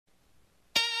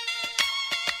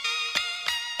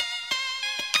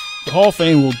Hall of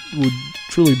Fame would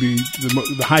truly be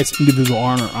the highest individual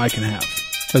honor I can have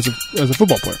as a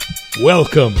football player.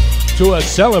 Welcome to a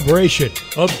celebration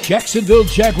of Jacksonville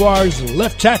Jaguars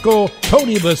left tackle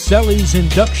Tony Boselli's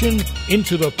induction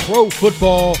into the Pro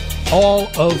Football Hall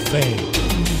of Fame.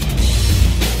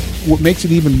 What makes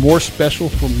it even more special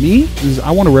for me is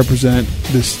I want to represent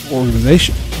this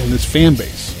organization and this fan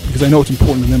base because I know it's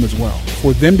important to them as well.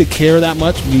 For them to care that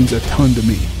much means a ton to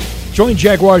me. Join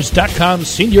Jaguars.com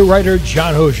senior writer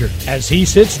John Hosier as he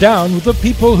sits down with the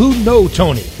people who know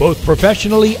Tony, both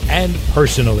professionally and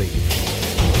personally.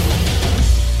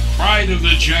 Pride of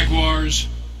the Jaguars,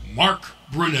 Mark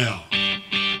Brunell.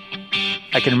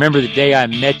 I can remember the day I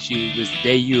met you was the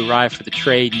day you arrived for the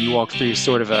trade, and you walked through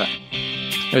sort of there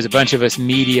was a bunch of us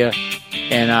media,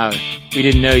 and we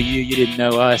didn't know you, you didn't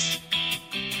know us.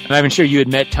 I'm not even sure you had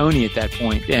met Tony at that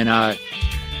point, and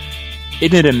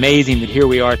isn't it amazing that here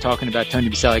we are talking about Tony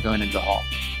Boselli going into the Hall?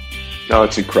 No,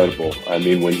 it's incredible. I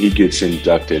mean, when he gets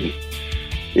inducted,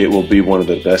 it will be one of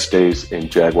the best days in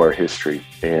Jaguar history,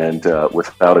 and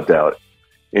without a doubt.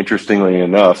 Interestingly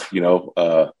enough,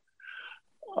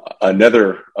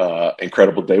 another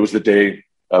incredible day was the day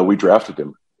we drafted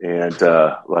him, and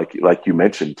like you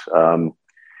mentioned,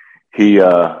 he,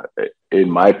 in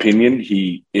my opinion,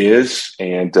 he is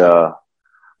and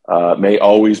may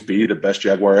always be the best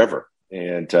Jaguar ever.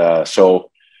 And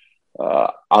so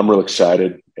I'm real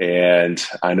excited, and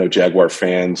I know Jaguar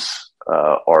fans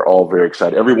are all very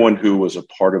excited. Everyone who was a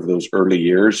part of those early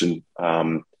years, and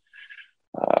I'm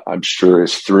sure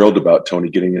is thrilled about Tony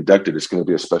getting inducted. It's going to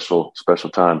be a special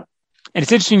time. And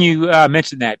it's interesting you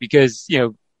mentioned that because,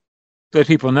 let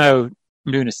people know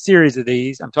I'm doing a series of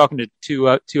these. I'm talking to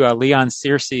Leon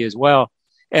Searcy as well.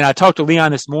 And I talked to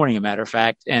Leon this morning, a matter of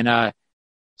fact. And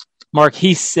Mark,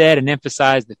 he said and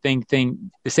emphasized the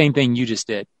same thing you just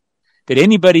did, that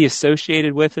anybody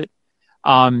associated with it,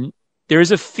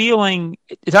 there's a feeling,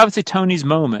 it's obviously Tony's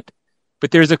moment,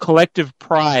 but there's a collective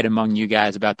pride among you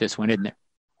guys about this one, isn't there?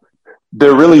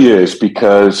 There really is,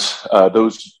 because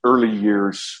those early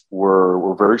years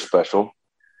were very special,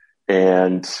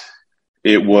 and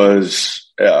it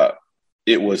was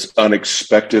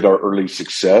unexpected, our early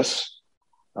success.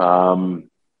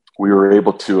 We were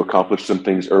able to accomplish some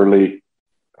things early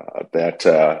that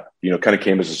kind of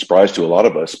came as a surprise to a lot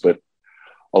of us, but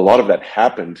a lot of that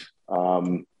happened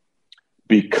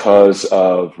because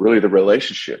of really the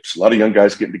relationships. A lot of young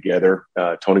guys getting together,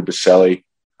 Tony Boselli,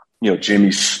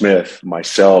 Jimmy Smith,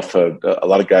 myself, a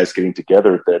lot of guys getting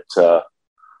together that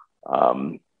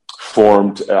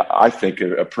formed, I think,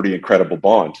 a pretty incredible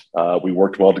bond. We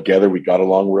worked well together. We got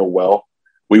along real well.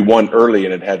 We won early,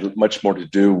 and it had much more to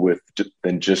do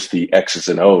than just the X's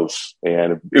and O's.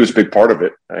 And it was a big part of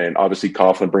it. And obviously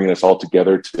Coughlin bringing us all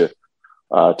together to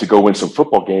go win some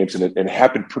football games. And it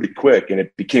happened pretty quick, and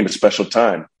it became a special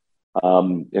time.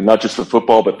 And not just for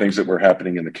football, but things that were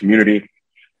happening in the community.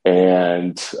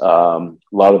 And a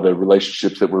lot of the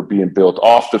relationships that were being built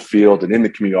off the field and in the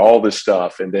community, all this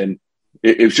stuff. And then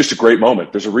it was just a great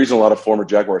moment. There's a reason a lot of former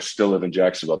Jaguars still live in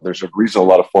Jacksonville. There's a reason a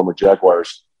lot of former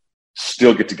Jaguars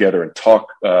still get together and talk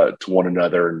to one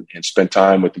another and spend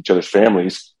time with each other's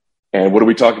families. And what do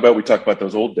we talk about? We talk about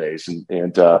those old days.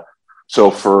 And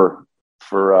so for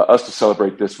us to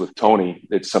celebrate this with Tony,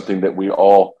 it's something that we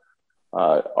all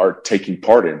are taking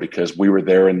part in, because we were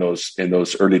there in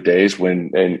those early days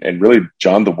when, and really,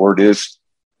 John, the word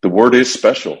is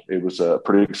special. It was a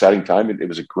pretty exciting time. It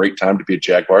was a great time to be a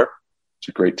Jaguar. It's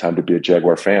a great time to be a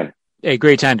Jaguar fan. A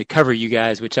great time to cover you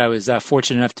guys, which I was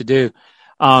fortunate enough to do.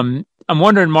 I'm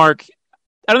wondering, Mark,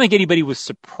 I don't think anybody was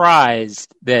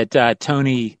surprised that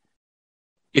Tony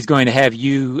is going to have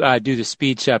you do the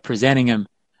speech presenting him.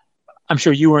 I'm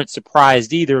sure you weren't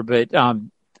surprised either, but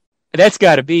that's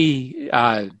got to be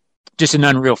just an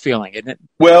unreal feeling, isn't it?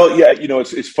 Well, yeah,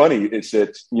 it's funny. It's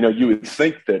that, you would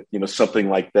think that, something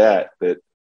like that,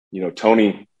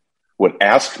 Tony would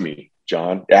ask me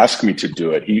to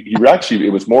do it. He actually,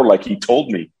 it was more like he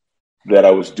told me that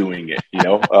I was doing it,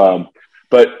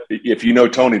 But if you know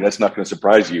Tony, that's not going to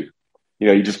surprise you.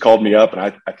 He just called me up, and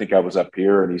I think I was up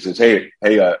here, and he says, hey,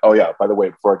 oh yeah, by the way,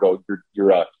 before I go, you're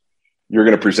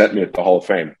going to present me at the Hall of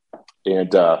Fame.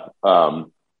 And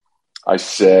I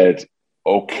said,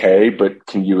 okay, but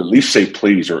can you at least say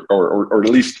please, or at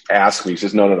least ask me? He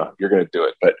says, no, you're going to do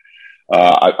it. But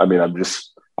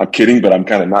I'm kidding, but I'm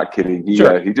kind of not kidding. He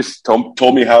just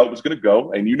told me how it was going to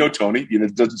go, and Tony,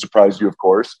 it doesn't surprise you, of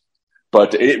course,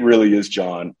 but it really is,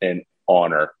 John, an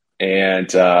honor, and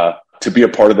to be a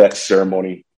part of that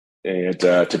ceremony, and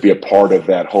to be a part of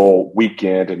that whole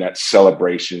weekend and that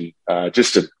celebration,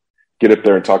 just to get up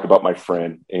there and talk about my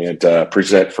friend and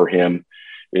present for him.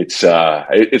 it's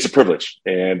a privilege,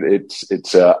 and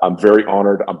I'm very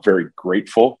honored. I'm very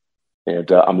grateful,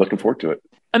 and I'm looking forward to it.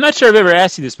 I'm not sure I've ever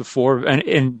asked you this before,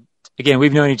 and again,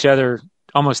 we've known each other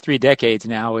almost 3 decades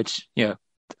now, which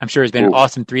I'm sure has been an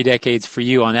awesome 3 decades for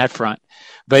you on that front.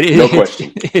 But no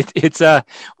question.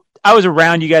 I was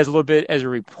around you guys a little bit as a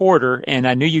reporter, and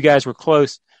I knew you guys were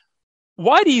close.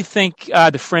 Why do you think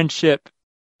the friendship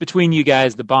between you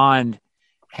guys, the bond,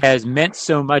 has meant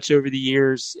so much over the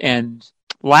years and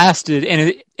lasted,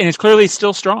 and it's clearly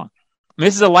still strong? I mean,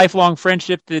 this is a lifelong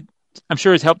friendship that I'm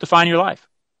sure has helped define your life.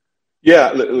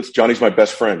 Yeah, Johnny's my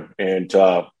best friend, and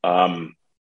it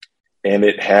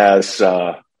has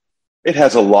a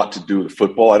lot to do with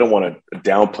football. I don't want to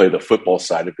downplay the football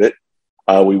side of it.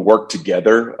 We worked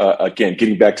together. Again,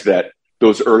 getting back to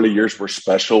those early years were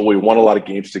special. We won a lot of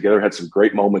games together, had some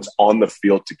great moments on the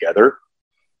field together.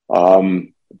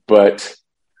 But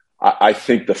I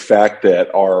think the fact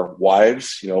that our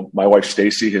wives, my wife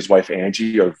Stacy, his wife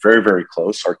Angie, are very, very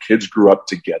close. Our kids grew up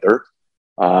together.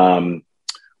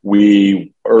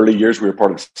 Early years, we were part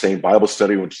of the same Bible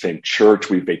study, we went to the same church,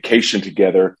 we vacationed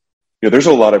together. There's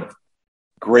a lot of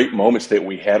great moments that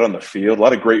we had on the field, a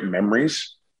lot of great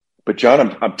memories. But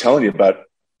John, I'm telling you, about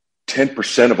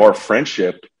 10% of our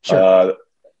friendship, sure.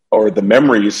 Or the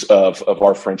memories of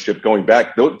our friendship going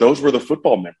back, those were the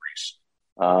football memories.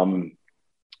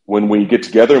 When we get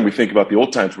together and we think about the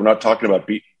old times, we're not talking about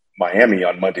beating Miami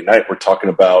on Monday night. We're talking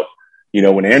about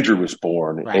when Andrew was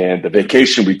born, right, and the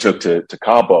vacation we took to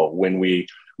Cabo, when we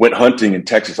went hunting in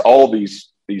Texas, all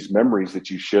these memories that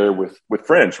you share with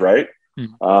friends, right?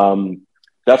 Mm-hmm.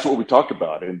 That's what we talked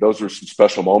about. And those were some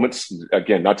special moments.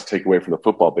 Again, not to take away from the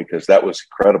football, because that was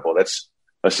incredible. That's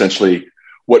essentially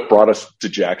what brought us to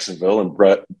Jacksonville and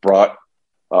brought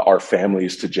our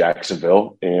families to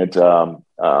Jacksonville. And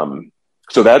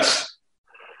so that's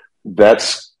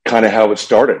kind of how it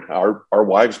started. Our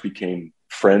wives became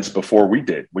friends before we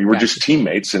did. We were just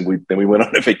teammates, and then we went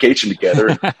on a vacation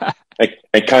together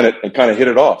and kind of hit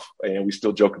it off. And we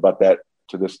still joke about that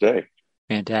to this day.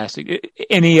 Fantastic.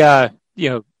 Any, I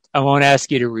won't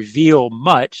ask you to reveal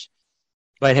much,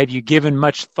 but have you given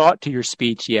much thought to your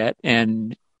speech yet?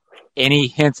 And any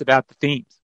hints about the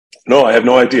themes? No, I have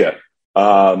no idea.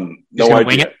 No idea.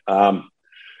 Wing it? No,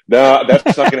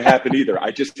 that's not going to happen either.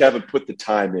 I just haven't put the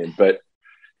time in, but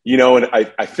and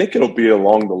I think it'll be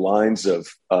along the lines of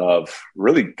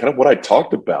really kind of what I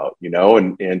talked about,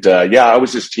 and I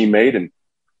was his teammate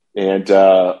and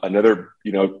another,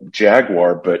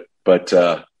 Jaguar, but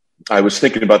I was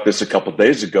thinking about this a couple of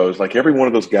days ago. It's like every one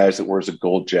of those guys that wears a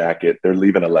gold jacket, they're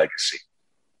leaving a legacy,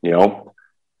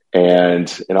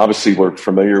 and obviously we're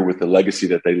familiar with the legacy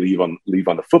that they leave on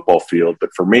the football field. But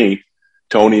for me,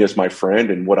 Tony is my friend,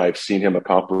 and what I've seen him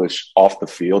accomplish off the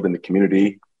field in the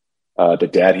community, the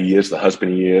dad he is, the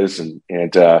husband he is, and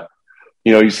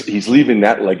he's leaving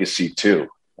that legacy too.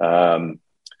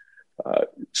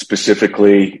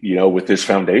 Specifically, with this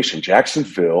foundation,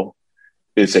 Jacksonville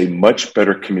is a much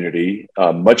better community,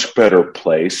 a much better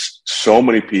place. So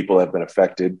many people have been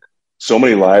affected. So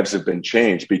many lives have been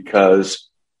changed because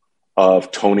of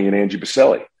Tony and Angie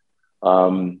Boselli.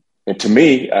 And to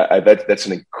me, that's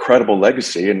an incredible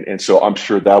legacy. And so I'm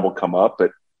sure that will come up, but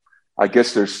I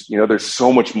guess there's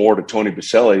so much more to Tony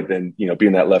Boselli than,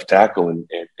 being that left tackle and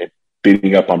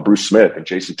beating up on Bruce Smith and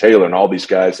Jason Taylor and all these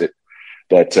guys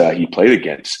that he played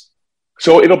against.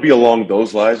 So it'll be along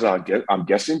those lines, I'm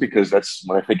guessing, because that's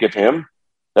when I think of him,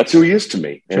 that's who he is to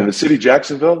me. And in the city of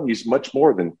Jacksonville, he's much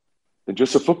more than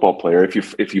just a football player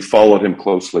if you followed him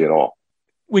closely at all.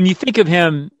 When you think of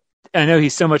him, I know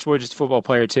he's so much more just a football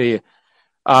player to you,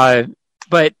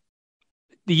 but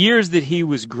the years that he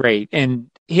was great, and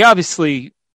he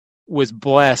obviously was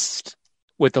blessed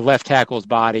with the left tackle's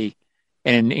body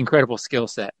and an incredible skill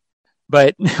set.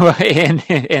 But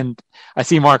and I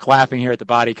see Mark laughing here at the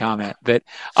body comment. But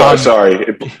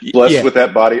sorry, blessed with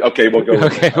that body. Okay, we'll go.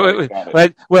 Okay,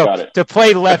 to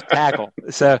play left tackle.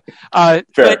 So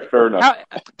fair enough.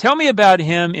 Tell me about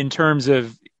him in terms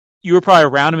of, you were probably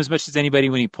around him as much as anybody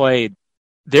when he played.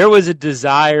 There was a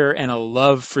desire and a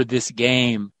love for this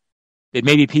game that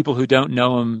maybe people who don't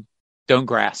know him don't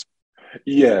grasp.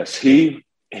 Yes, he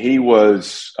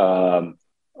was.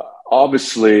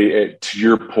 Obviously, to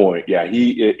your point,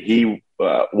 he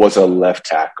was a left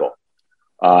tackle.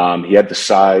 He had the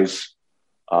size.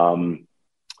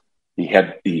 He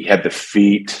had the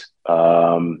feet.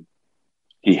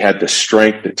 He had the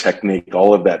strength, the technique,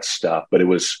 all of that stuff. But it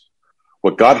was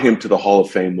what got him to the Hall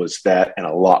of Fame was that and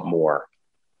a lot more.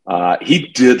 He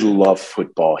did love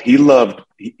football. He loved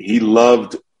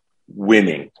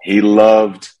winning. He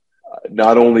loved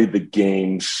not only the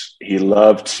games, he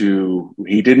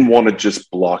didn't want to just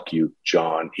block you,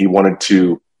 John. He wanted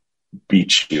to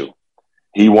beat you.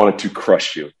 He wanted to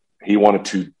crush you. He wanted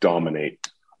to dominate.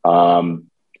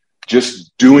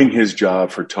 Just doing his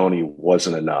job for Tony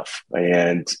wasn't enough.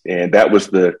 And that was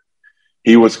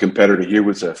he was a competitor. He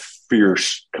was a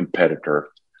fierce competitor.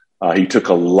 He took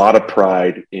a lot of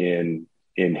pride in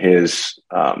his,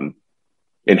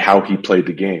 in how he played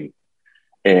the game.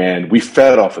 And we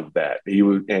fed off of that.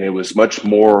 And it was much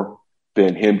more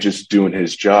than him just doing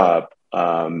his job.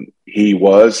 He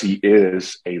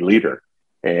is a leader,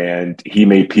 and he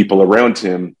made people around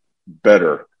him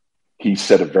better. He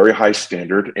set a very high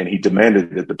standard, and he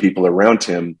demanded that the people around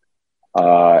him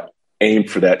aim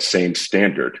for that same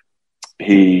standard.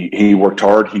 He worked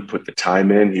hard. He put the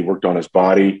time in. He worked on his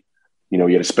body. He had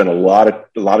to spend a lot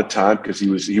of time because he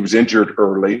was injured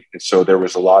early, and so there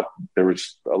was a lot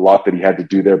that he had to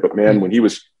do there. But man, when he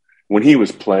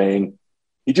was playing,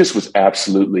 he just was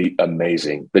absolutely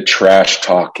amazing. The trash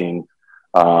talking,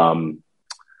 the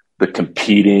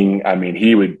competing. I mean,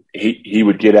 he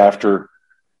would get after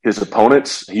his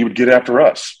opponents. He would get after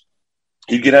us.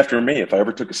 He'd get after me if I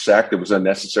ever took a sack that was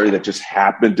unnecessary that just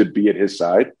happened to be at his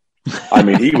side. I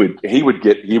mean, he would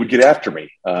get after me.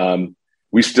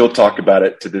 We still talk about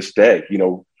it to this day,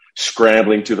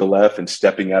 scrambling to the left and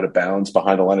stepping out of bounds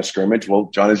behind the line of scrimmage. Well,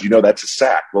 John, as you know, that's a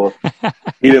sack. Well,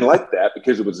 he didn't like that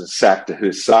because it was a sack to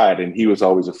his side. And he was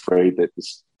always afraid that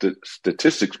the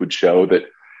statistics would show that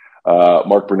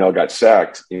Mark Brunell got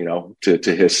sacked,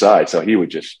 to his side. So he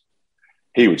would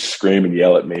scream and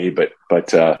yell at me, but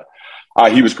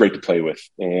he was great to play with.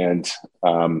 And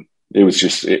it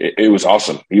was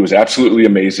awesome. He was absolutely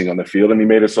amazing on the field, and he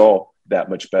made us all that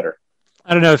much better.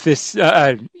 I don't know if this,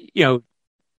 I'm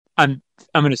going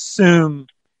to assume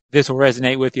this will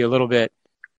resonate with you a little bit.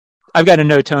 I've got to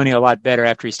know Tony a lot better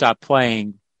after he stopped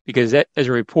playing because as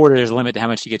a reporter, there's a limit to how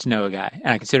much you get to know a guy.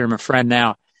 And I consider him a friend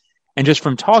now. And just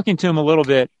from talking to him a little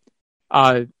bit,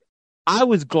 I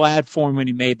was glad for him when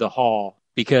he made the Hall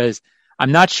because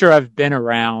I'm not sure I've been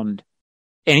around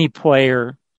any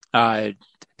player,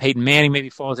 Peyton Manning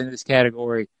maybe falls into this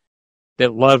category,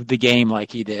 that loved the game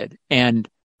like he did. And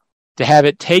to have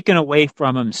it taken away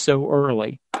from him so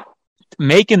early,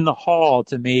 making the Hall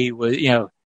to me was,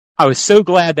 I was so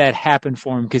glad that happened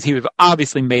for him because he would have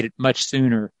obviously made it much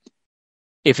sooner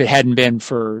if it hadn't been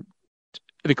for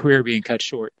the career being cut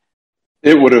short.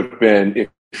 It would have been,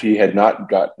 if he had not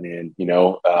gotten in,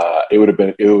 it would have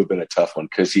been a tough one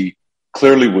because he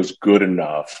clearly was good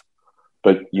enough.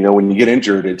 But, when you get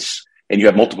injured, and you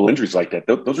have multiple injuries like that,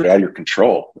 those are out of your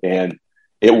control. And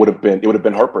it would have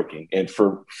been heartbreaking. And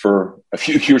for a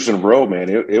few years in a row, man,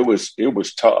 it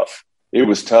was tough. It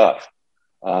was tough.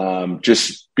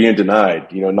 Just being denied,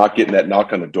 not getting that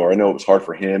knock on the door. I know it was hard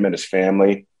for him and his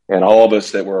family and all of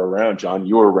us that were around. John,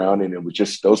 you were around, and it was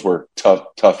just, those were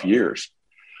tough years.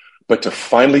 But to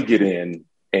finally get in,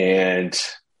 and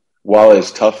while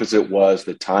as tough as it was,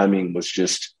 the timing was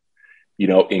just,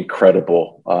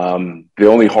 incredible. The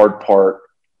only hard part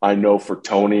I know for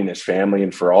Tony and his family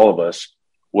and for all of us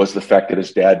was the fact that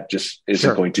his dad just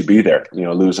isn't going to be there,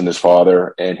 losing his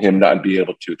father and him not be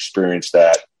able to experience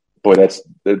that. Boy,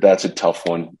 that's a tough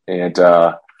one. And,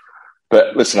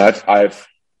 but listen,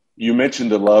 you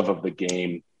mentioned the love of the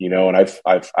game, and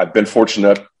I've been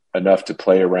fortunate enough to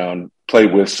play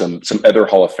with some other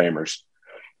Hall of Famers,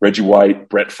 Reggie White,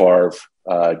 Brett Favre,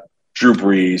 Drew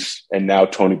Brees, and now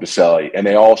Tony Boselli. And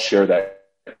they all share that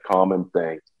common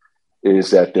thing,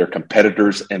 is that they're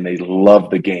competitors and they love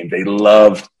the game. They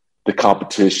loved the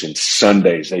competition.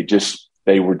 Sundays,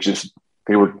 they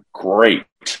were great,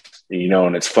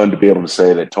 and it's fun to be able to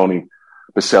say that Tony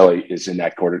Boselli is in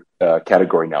that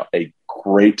category now, a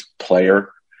great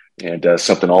player and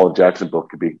something all of Jacksonville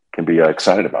can be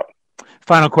excited about.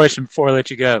 Final question before I let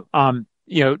you go.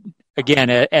 Again,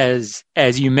 as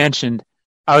you mentioned,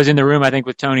 I was in the room, I think,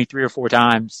 with Tony 3 or 4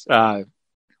 times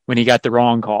when he got the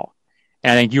wrong call.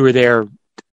 And I think you were there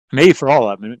maybe for all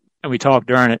of them, and we talked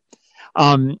during it.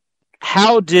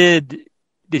 How did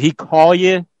he call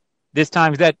you this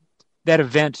time? That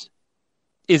event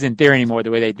isn't there anymore,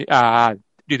 the way they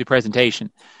do the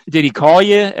presentation. Did he call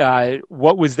you?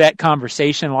 What was that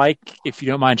conversation like, if you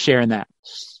don't mind sharing that?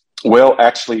 Well,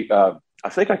 actually, I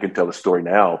think I can tell the story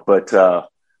now, but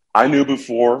I knew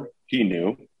before he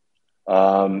knew.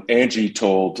 Angie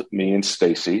told me and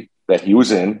Stacy that he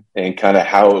was in and kind of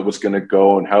how it was going to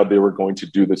go and how they were going to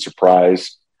do the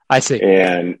surprise. I see.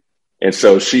 And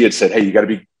so she had said, "Hey, you've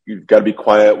got to be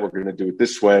quiet. We're going to do it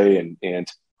this way. And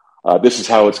this is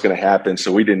how it's going to happen."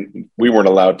 So we weren't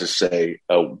allowed to say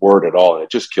a word at all. And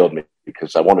it just killed me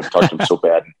because I wanted to talk to him so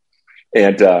bad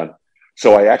And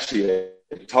so I actually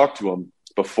talked to him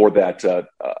before that,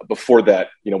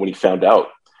 when he found out.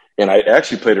 And I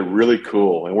actually played it really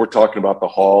cool. And we're talking about the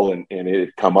Hall, and it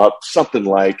had come up something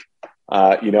like,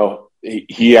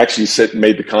 he actually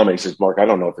made the comment. He said, Mark, I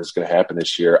don't know if this is going to happen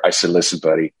this year. I said, listen,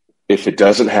 buddy, if it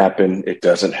doesn't happen, it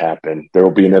doesn't happen. There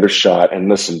will be another shot. And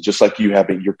listen, just like you have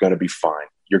it, you're going to be fine.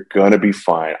 You're going to be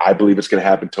fine. I believe it's going to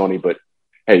happen, Tony, but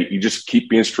hey, you just keep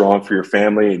being strong for your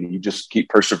family, and you just keep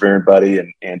persevering, buddy.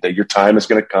 And your time is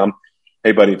going to come.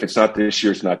 Hey, buddy, if it's not this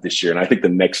year, it's not this year. And I think the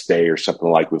next day or something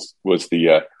like was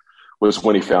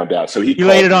when he found out. So he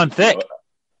laid it on thick.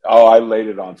 Oh, I laid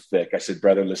it on thick. I said,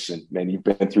 brother, listen, man, you've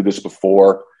been through this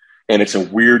before, and it's a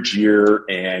weird year,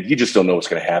 and you just don't know what's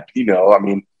going to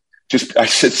happen. I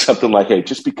said something like, hey,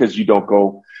 just because you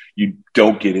don't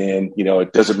get in,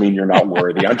 it doesn't mean you're not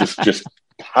worthy. I'm just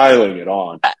piling it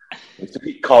on. And so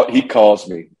he calls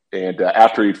me, and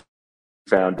after he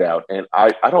found out, and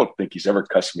I don't think he's ever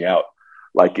cussed me out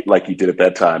like he did at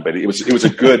that time, but it was a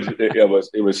good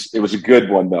it was a good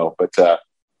one though. But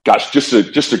gosh, just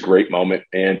a great moment,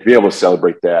 and to be able to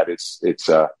celebrate that,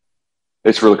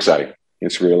 it's real exciting.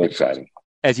 It's really exciting.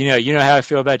 As you know how I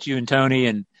feel about you and Tony,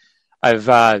 and I've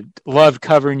loved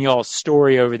covering y'all's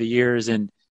story over the years,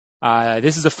 and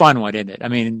this is a fun one, isn't it? I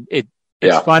mean,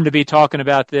 it's fun to be talking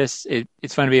about this.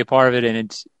 It's fun to be a part of it, and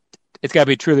it's got to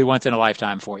be truly once in a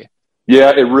lifetime for you.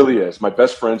 Yeah, it really is. My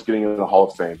best friend's getting into the Hall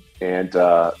of Fame, and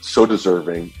so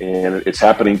deserving. And it's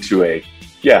happening to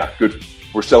good.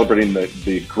 We're celebrating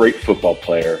the great football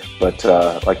player, but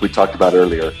like we talked about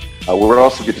earlier, we're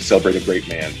also get to celebrate a great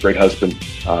man, great husband,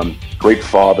 great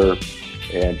father,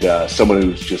 and someone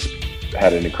who's just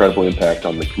had an incredible impact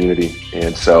on the community,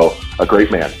 and so a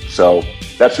great man. So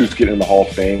that's who's getting in the Hall of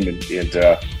Fame, and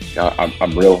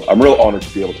I'm real honored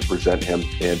to be able to present him,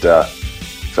 and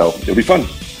so it'll be fun.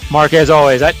 Mark, as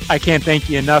always, I can't thank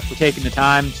you enough for taking the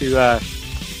time to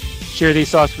share these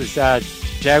thoughts with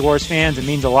Jaguars fans. It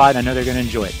means a lot, and I know they're going to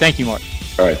enjoy it. Thank you, Mark.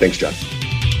 All right. Thanks, John.